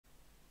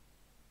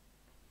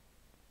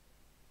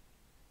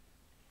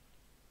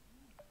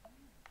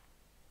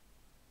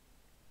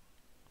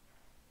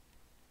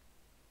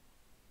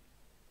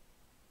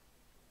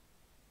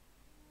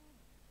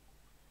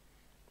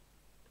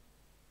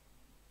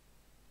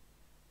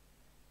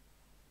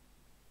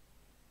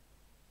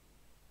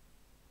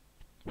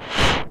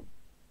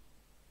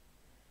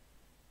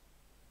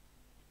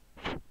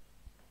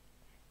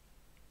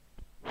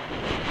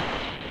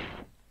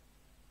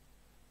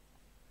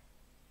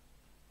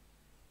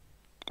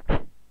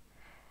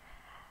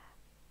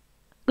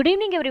Good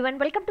evening everyone,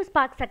 welcome to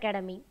Sparks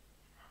Academy.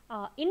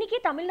 இன்னைக்கு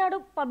Tamil Nadu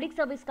public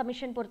service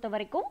commission பொறுத்த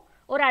வரைக்கும்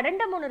ஒரு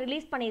அடெண்டம் ஒன்று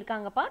ரிலீஸ்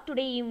பண்ணியிருக்காங்கப்பா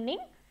டுடே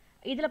ஈவினிங்.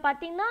 இதில்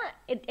பார்த்தீங்கன்னா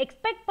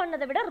எக்ஸ்பெக்ட்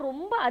பண்ணதை விட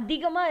ரொம்ப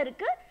அதிகமாக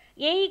இருக்குது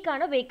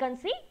ஏஇக்கான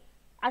vacancy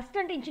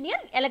assistant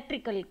engineer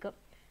எலக்ட்ரிக்கலுக்கு.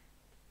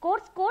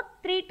 Course code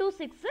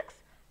 3266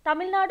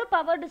 Tamil Nadu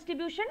power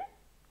distribution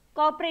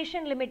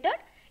corporation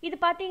limited. இது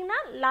பார்த்தீங்கன்னா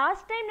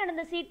லாஸ்ட் டைம்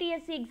நடந்த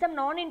சிடிஎஸ்சி எக்ஸாம்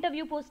நான்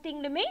இன்டர்வியூ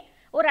போஸ்டிங்லுமே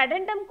ஒரு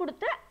அடெண்டம்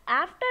கொடுத்து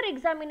ஆஃப்டர்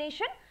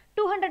எக்ஸாமினேஷன்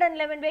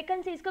 211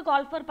 வேகன்சிஸ்க்கு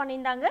கால் ஃபார்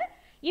பண்ணியிருந்தாங்க.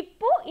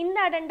 இப்போ இந்த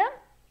அடெண்டம்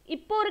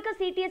இப்போ இருக்க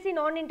சிடிஎஸ்சி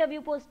நான்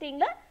இன்டர்வியூ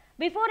போஸ்டிங்கில்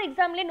பிஃபோர்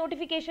எக்ஸாம்லேயே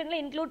நோட்டிஃபிகேஷனில்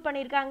இன்க்ளூட்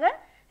பண்ணியிருக்காங்க.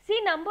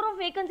 நம்பர் ஆஃப்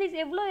வேகன்சிஸ்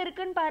எவ்வளோ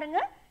இருக்குன்னு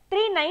பாருங்கள்,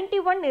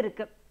 391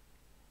 இருக்குது.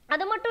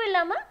 அது மட்டும்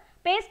இல்லாமல்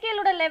பே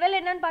ஸ்கேலோட லெவல்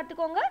என்னன்னு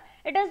பார்த்துக்கோங்க.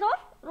 It is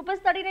of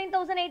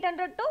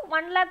 ₹39,800 to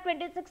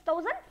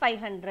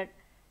 1,26,500.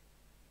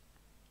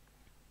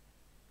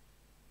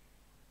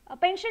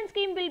 Pension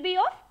scheme will be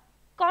of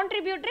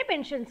contributory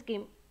pension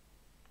scheme.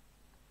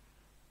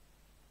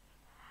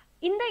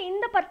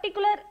 இந்த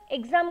பர்டிகுலர்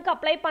எக்ஸாமுக்கு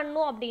அப்ளை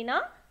பண்ணணும் அப்படின்னா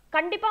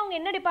கண்டிப்பாக அவங்க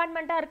என்ன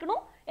டிபார்ட்மெண்ட்டாக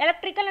இருக்கணும்,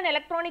 எலக்ட்ரிக்கல் அண்ட்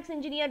எலக்ட்ரானிக்ஸ்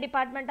இன்ஜினியர்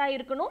டிபார்ட்மெண்ட்டாக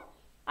இருக்கணும்.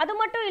 அது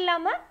மட்டும்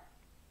இல்லாமல்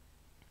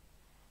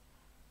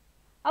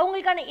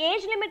அவங்களுக்கான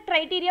ஏஜ் லிமிட்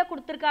க்ரைட்டீரியா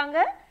கொடுத்துருக்காங்க.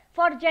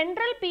 For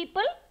general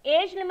people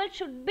age limit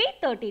should be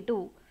 32.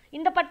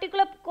 இந்த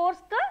particular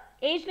கோர்ஸ்க்கு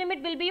age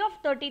limit will P of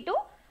 32.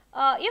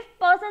 If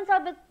persons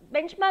R with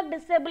benchmark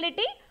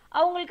disability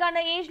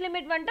அவங்களுக்கான ஏஜ்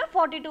லிமிட் வந்துட்டு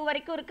 42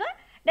 வரைக்கும் இருக்குது.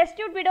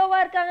 டெஸ்டியூட்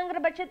விடோவாக இருக்காங்கிற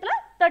பட்சத்தில்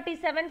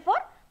 37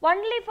 for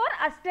only for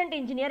assistant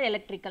engineer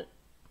electrical.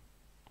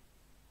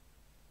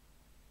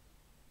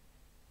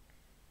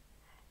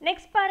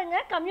 Next பாருங்க,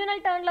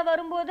 communal டர்னில்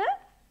வரும்போது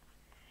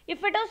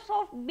if it is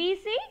of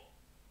PC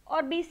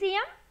R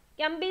BCM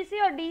MBC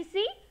R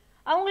DC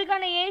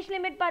அவங்களுக்கான age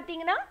limit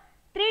பார்த்தீங்கன்னா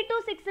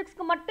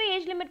 3266க்கு மட்டும்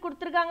ஏஜ் லிமிட்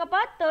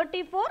கொடுத்துருக்காங்கப்பா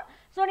 34.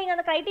 ஸோ நீங்கள்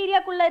அந்த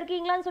க்ரைட்டீரியாக்குள்ளே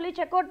இருக்கீங்களான்னு சொல்லி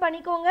செக் அவுட்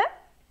பண்ணிக்கோங்க.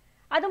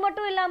 அது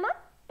மட்டும் இல்லாமல்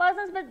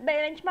persons with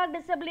benchmark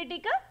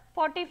டிசபிலிட்டிக்கு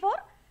 44,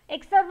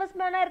 ex service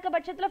மேனாக இருக்க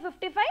பட்சத்தில்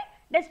 55,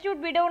 destitute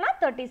விடோனா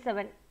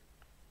 37.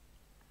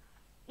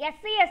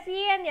 SC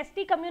SCA and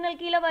ST communal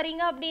கீழே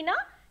வரீங்க அப்படின்னா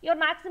your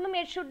maximum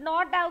age should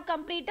not have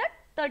completed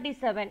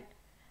 37.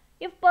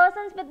 If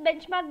persons with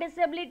benchmark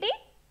disability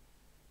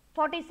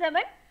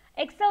 47,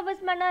 ex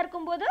serviceman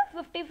இருக்கும்போது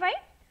 55,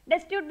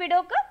 destitute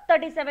widowக்கு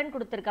 37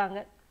 கொடுத்திருக்காங்க.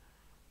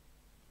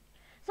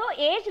 So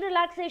age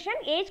relaxation,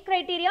 age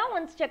criteria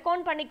once check on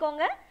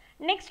பண்ணிக்கோங்க.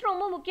 Next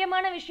ரொம்ப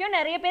முக்கியமான விஷயம்,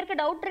 நிறைய பேருக்கு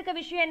டவுட் இருக்க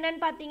விஷயம் என்னன்னு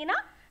பார்த்தீங்கன்னா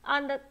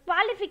அந்த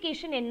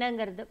குவாலிஃபிகேஷன்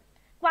என்னங்கிறது.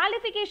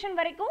 குவாலிஃபிகேஷன்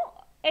வரைக்கும்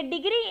a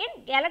degree in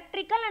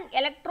electrical and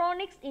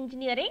electronics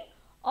engineering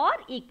or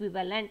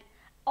equivalent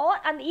or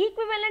அந்த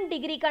ஈக்குவலண்ட்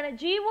டிகிரிக்கான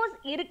ஜிஓஸ்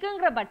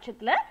இருக்குங்கிற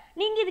பட்சத்தில்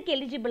நீங்கள் இதுக்கு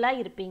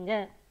எலிஜிபிளாக இருப்பீங்க.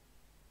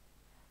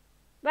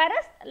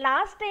 வேறஸ்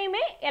லாஸ்ட்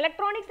டைமே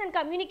எலக்ட்ரானிக்ஸ் அண்ட்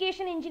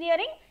கம்யூனிகேஷன்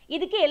இன்ஜினியரிங்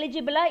இதுக்கு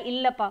எலிஜிபிளாக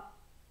இல்லைப்பா.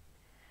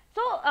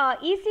 ஸோ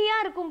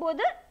ஈஸியாக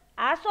இருக்கும்போது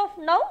ஆஸ் ஆஃப்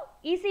நவ்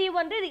இசிஇ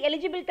வந்து இது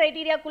எலிஜிபிள்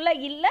க்ரைட்டீரியாக்குள்ளே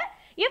இல்லை.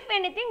 If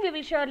any thing we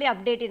will surely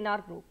update in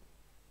or group.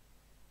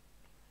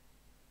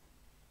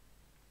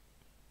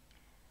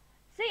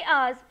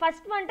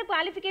 First வந்துட்டு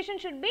qualification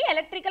should be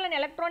electrical and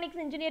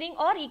electronics engineering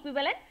or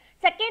equivalent.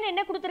 Second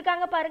என்ன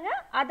கொடுத்துருக்காங்க பாருங்க,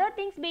 other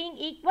things being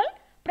equal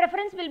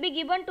preference will be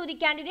given to the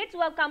candidates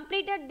who have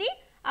completed the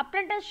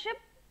apprenticeship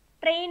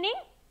training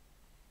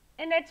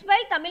in its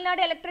while Tamil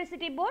Nadu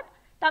Electricity Board,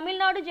 Tamil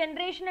Nadu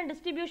Generation and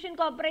Distribution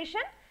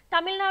Corporation,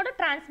 Tamil Nadu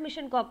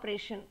Transmission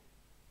Corporation.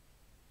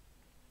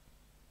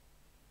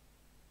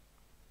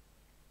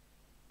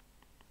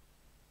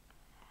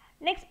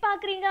 Next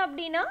பார்க்குறீங்க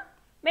அப்படின்னா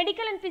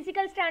medical and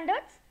physical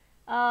standards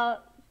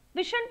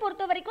vision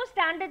பொறுத்த வரைக்கும்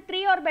standard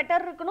 3 are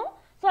better இருக்கணும்.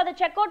 So அதை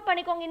check out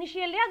பண்ணிக்கோங்க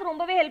இனிஷியல்லி, அது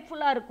ரொம்பவே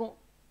ஹெல்ப்ஃபுல்லாக இருக்கும்.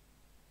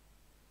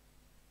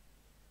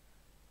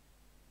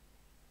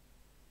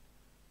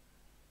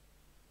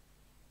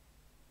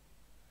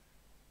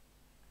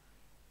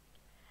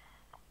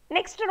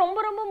 நெக்ஸ்ட் ரொம்ப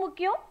ரொம்ப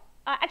முக்கியம்,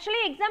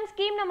 ஆக்சுவலி எக்ஸாம்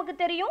ஸ்கீம் நமக்கு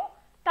தெரியும்.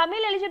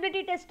 தமிழ்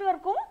எலிஜிபிலிட்டி டெஸ்ட்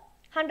இருக்கும்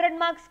 100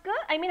 மார்க்ஸ்க்கு,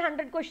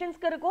 100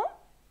 கொஷின்ஸ்க்கு இருக்கும்.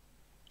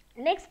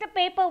 Next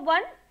paper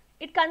 1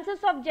 it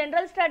consists of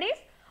general studies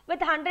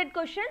with 100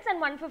 questions and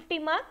 150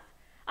 marks.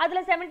 அதில்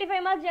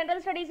 75 marks general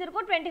studies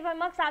இருக்கும், 25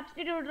 marks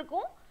aptitude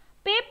இருக்கும்.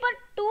 பேப்பர்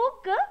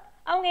 2க்கு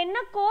அவங்க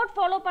என்ன கோட்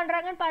ஃபாலோ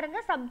பண்ணுறாங்கன்னு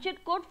பாருங்கள்.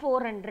 Subject code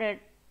 400,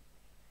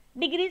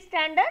 degree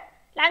standard,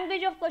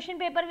 language of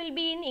question paper will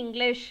be in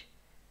English.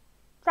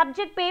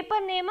 Subject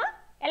paper name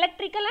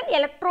electrical and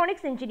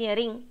electronics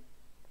engineering.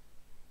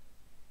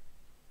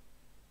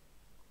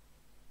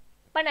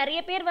 இப்போ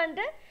நிறைய பேர்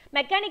வந்து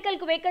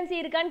மெக்கானிக்கலுக்கு வேகன்சி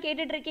இருக்கான்னு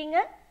கேட்டுட்டு இருக்கீங்க.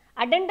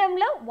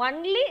 அடெண்டமில்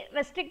ஒன்லி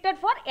ரெஸ்ட்ரிக்டட்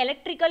ஃபார்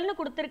எலக்ட்ரிக்கல்னு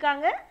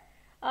கொடுத்துருக்காங்க.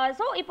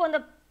 ஸோ இப்போ இந்த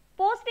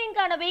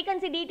போஸ்டிங்கான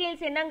வேகன்சி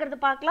டீட்டெயில்ஸ் என்னங்கிறது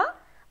பார்க்கலாம்.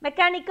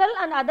 மெக்கானிக்கல்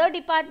அண்ட் அதர்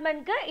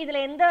டிபார்ட்மெண்ட்க்கு இதில்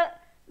எந்த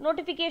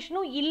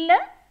நோட்டிஃபிகேஷனும் இல்லை.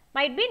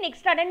 மைட் பி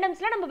நெக்ஸ்ட்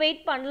அடெண்டம்ஸில் நம்ம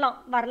வெயிட் பண்ணலாம்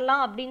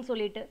வரலாம் அப்படின்னு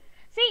சொல்லிட்டு.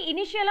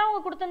 இனிஷியலாக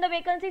அவங்க கொடுத்திருந்த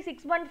வேகன்சி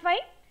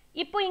 615,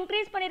 இப்போ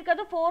இன்க்ரீஸ்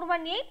பண்ணியிருக்கிறது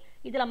 418.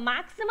 இதில்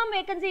maximum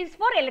vacancy is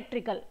for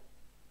electrical.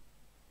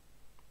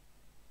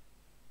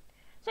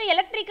 So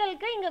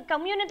எலக்ட்ரிக்கலுக்கு இங்கே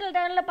கம்யூனிட்டி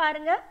டர்னில்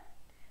பாருங்கள்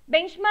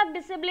பெஞ்ச்மார்க்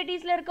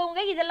டிசபிலிட்டிஸ்ல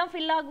இருக்கவங்க இதெல்லாம்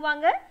fill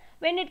ஆகுவாங்க.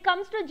 when it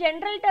comes to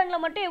general turnல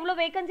மட்டும்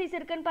எவ்வளவு வேகன்சிஸ்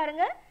இருக்குன்னு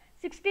பாருங்க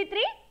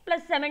 63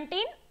 plus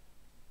 17.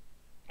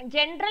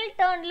 general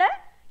turnல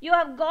you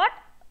have got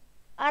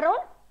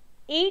around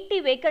 80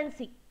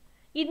 vacancy.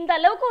 இந்த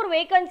அளவுக்கு ஒரு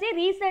வேகன்சி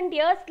ரீசெண்ட்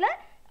இயர்ஸ்ல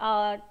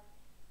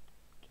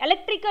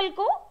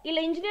எலக்ட்ரிக்கல்க்கோ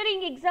இல்ல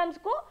இன்ஜினியரிங்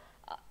எக்ஸாம்ஸ்க்கோ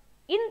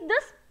in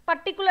this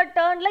particular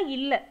turnல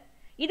இல்ல.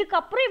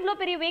 இதுக்கப்புறம் இவ்வளோ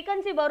பெரிய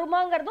வேகன்சி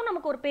வருமாங்கிறதும்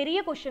நமக்கு ஒரு பெரிய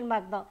கொஸ்டின்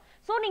மார்க் தான்.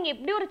 ஸோ நீங்கள்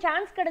எப்படி ஒரு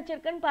சான்ஸ்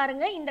கிடைச்சிருக்குன்னு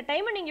பாருங்க. இந்த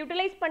டைமை நீங்கள்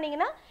யூட்டிலைஸ்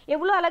பண்ணீங்கன்னா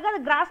எவ்வளோ அழகாக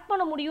அதை கிராஸ்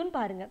பண்ண முடியும்னு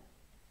பாருங்க.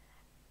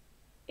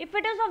 If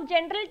it is of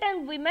general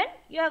turn women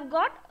you have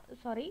got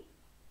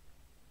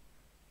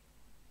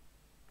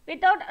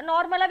without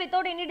normala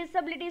without any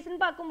disabilities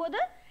ன்னு பார்க்கும்போது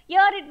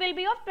here it will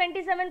be of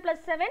 27 plus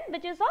 7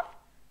 which is of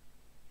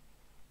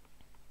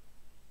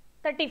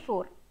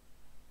 34.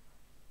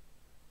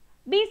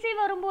 BC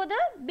வரும்போது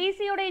BC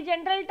உடைய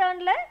ஜெனரல்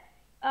டர்ன்ல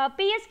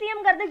PSTM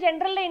ங்கிறது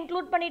ஜெனரல்ல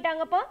இன்க்ளூட்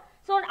பண்ணிட்டாங்கப்பா.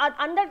 ஸோ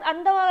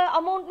அந்த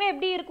அமௌண்ட்மே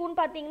எப்படி இருக்கும்னு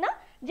பார்த்தீங்கன்னா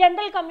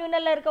ஜெனரல்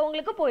கம்யூனல்ல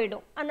இருக்கவங்களுக்கு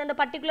போயிடும் அந்த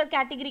பர்டிகுலர்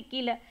கேட்டகரி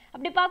கீழே.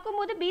 அப்படி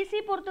பார்க்கும்போது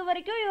BC பொறுத்த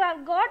வரைக்கும் you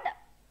have got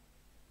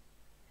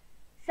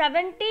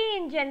 70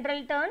 in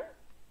general turn.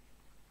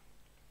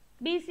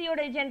 BC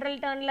உடைய general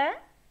turnல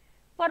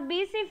for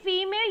BC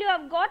female you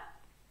have got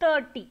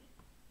 30.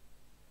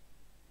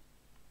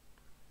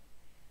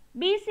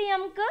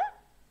 BCM க்கு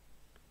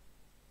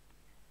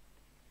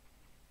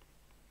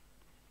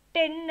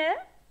 10.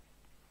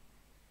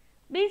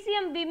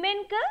 BCM women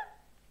க்கு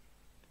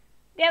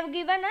they have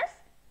given us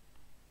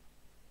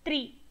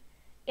 3.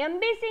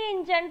 MBC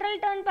in general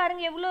turn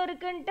பாருங்க எவ்வளோ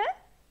இருக்குன்ட்டு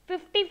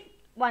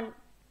 51.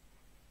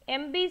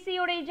 MBC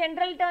உடைய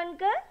general turn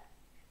க்கு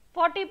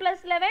 40 plus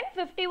 11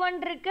 51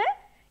 இருக்கு.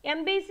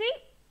 MBC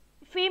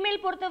female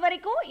பொறுத்த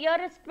வரைக்கும் year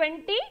is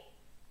 20.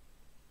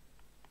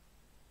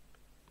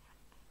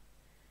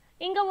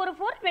 இங்க ஒரு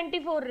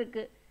 24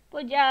 இருக்கு.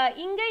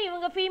 இங்க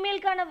இவங்க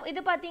ஃபீமேலுக்கான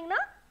இது பாத்தீங்கன்னா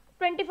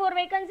 24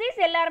 vacancies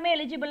எல்லாருமே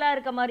எலிஜிபிளா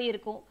இருக்க மாதிரி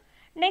இருக்கும்.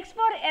 Next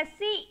for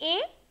SCA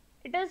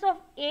it is of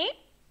 8.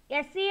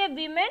 SCA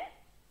women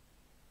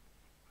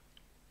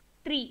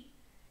 3.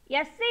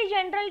 SC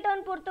general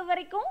turn பொறுத்த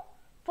வரைக்கும்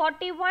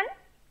 41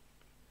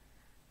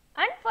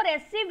 and for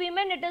SC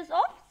women it is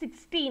of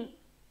 16.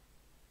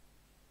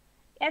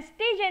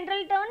 ST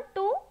general turn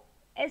 2,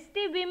 ST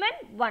women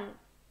 1.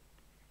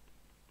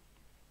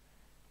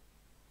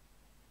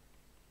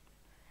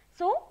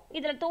 So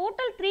இதுல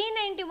total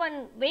 391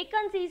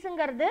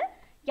 vacancies-ங்கிறது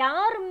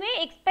யாருமே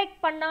எக்ஸ்பெக்ட்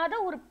பண்ணாத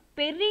ஒரு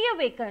பெரிய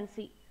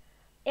வேகன்சி.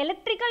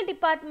 எலக்ட்ரிக்கல்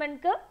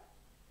டிபார்ட்மெண்ட்க்கு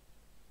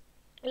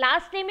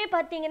லாஸ்ட் டைமே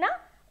பார்த்தீங்கன்னா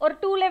ஒரு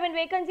 211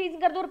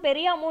 வேகன்சிஸ்ங்கிறது ஒரு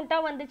பெரிய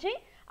அமௌண்ட்டாக வந்துச்சு.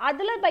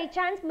 அதில் பை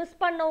சான்ஸ்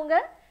மிஸ் பண்ணவங்க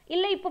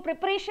இல்லை இப்போ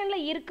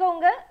ப்ரிப்பரேஷனில்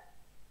இருக்கவங்க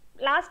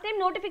லாஸ்ட்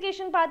டைம்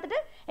நோட்டிஃபிகேஷன் பார்த்துட்டு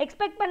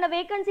எக்ஸ்பெக்ட் பண்ண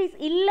வேகன்சிஸ்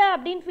இல்லை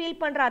அப்படின்னு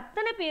ஃபீல் பண்ணுற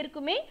அத்தனை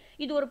பேருக்குமே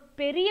இது ஒரு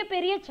பெரிய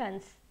பெரிய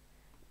சான்ஸ்.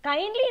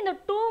 கைண்ட்லி இந்த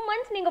 2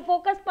 months நீங்கள்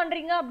ஃபோக்கஸ்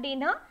பண்ணுறீங்க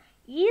அப்படின்னா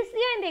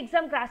ஈஸியாக இந்த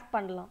எக்ஸாம் கிராஸ்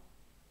பண்ணலாம்.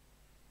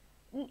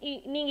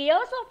 நீங்கள்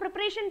இயர்ஸ் ஆஃப்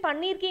ப்ரிப்பரேஷன்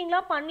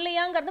பண்ணியிருக்கீங்களா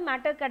பண்ணலையாங்கிறது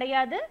மேட்டர்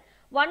கிடையாது.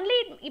 ஒன்லி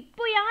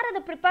இப்போ யார்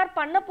அதை ப்ரிப்பேர்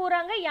பண்ண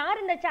போகிறாங்க,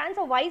 யார் இந்த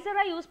சான்ஸை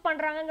வைசராக யூஸ்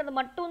பண்ணுறாங்கங்கிறது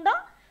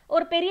மட்டும்தான்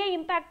ஒரு பெரிய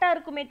இம்பேக்டாக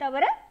இருக்குமே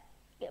தவிர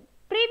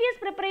ப்ரீவியஸ்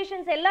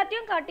ப்ரிப்பரேஷன்ஸ்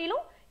எல்லாத்தையும்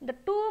காட்டிலும் இந்த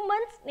 2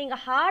 months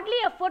நீங்கள் ஹார்ட்லி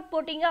எஃபர்ட்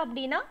போட்டீங்க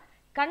அப்படின்னா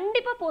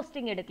கண்டிப்பாக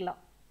போஸ்டிங் எடுக்கலாம்.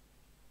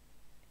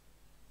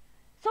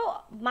 ஸோ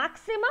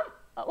மேக்ஸிமம்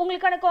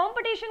உங்களுக்கான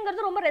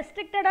காம்படிஷன்ங்கிறது ரொம்ப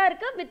ரெஸ்ட்ரிக்டடாக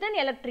இருக்குது வித்தின்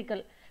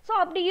எலக்ட்ரிக்கல். ஸோ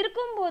அப்படி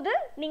இருக்கும்போது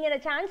நீங்கள் இந்த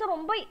சான்ஸை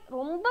ரொம்ப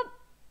ரொம்ப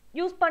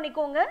யூஸ்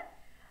பண்ணிக்கோங்க.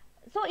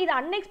 ஸோ இது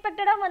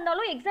அன்எக்ஸ்பெக்டடாக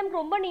வந்தாலும் எக்ஸாம்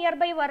ரொம்ப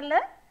நியர்பை வரல,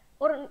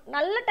 ஒரு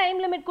நல்ல டைம்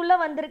லிமிட்குள்ளே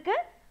வந்திருக்கு.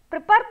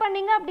 ப்ரிப்பேர்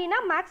பண்ணிங்க அப்படின்னா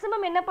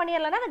மேக்ஸிமம் என்ன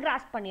பண்ணிடலாம்னா அதை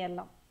கிராஸ்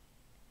பண்ணிடலாம்.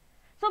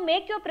 So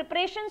make your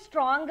preparation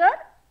stronger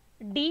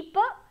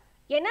deeper.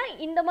 ஏன்னா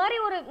இந்த மாதிரி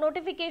ஒரு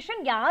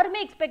நோட்டிஃபிகேஷன் யாருமே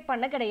எக்ஸ்பெக்ட்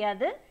பண்ண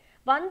கிடையாது,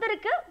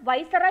 வந்திருக்கு.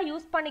 வைசராக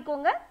யூஸ்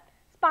பண்ணிக்கோங்க.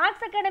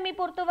 ஸ்பார்க்ஸ் அகாடமி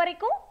பொறுத்த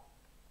வரைக்கும்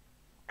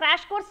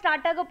கிராஷ் கோர்ஸ்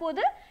ஸ்டார்ட் ஆக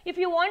போகுது. If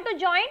you want to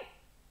join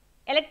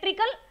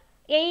electrical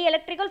AE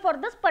electrical for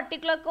this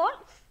particular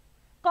course,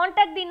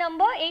 contact the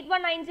number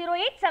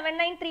 81908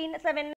 79379.